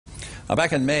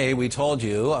Back in May, we told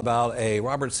you about a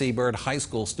Robert C. Byrd High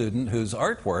School student whose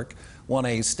artwork won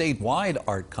a statewide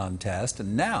art contest,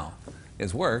 and now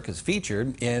his work is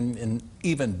featured in an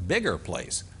even bigger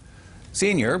place.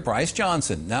 Senior Bryce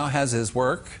Johnson now has his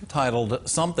work titled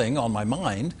Something on My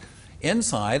Mind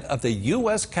inside of the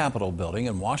U.S. Capitol building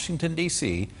in Washington,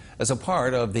 D.C. as a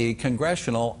part of the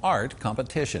Congressional Art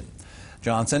Competition.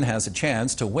 Johnson has a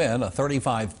chance to win a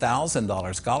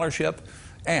 $35,000 scholarship,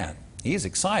 and he's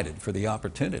excited for the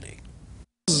opportunity.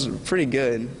 This is pretty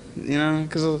good,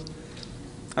 because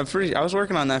I was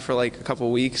working on that for like a couple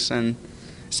of weeks, and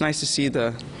it's nice to see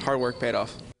the hard work paid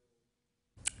off.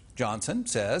 Johnson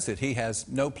says that he has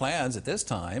no plans at this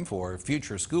time for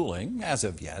future schooling as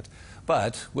of yet,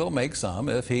 but will make some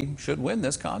if he should win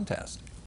this contest.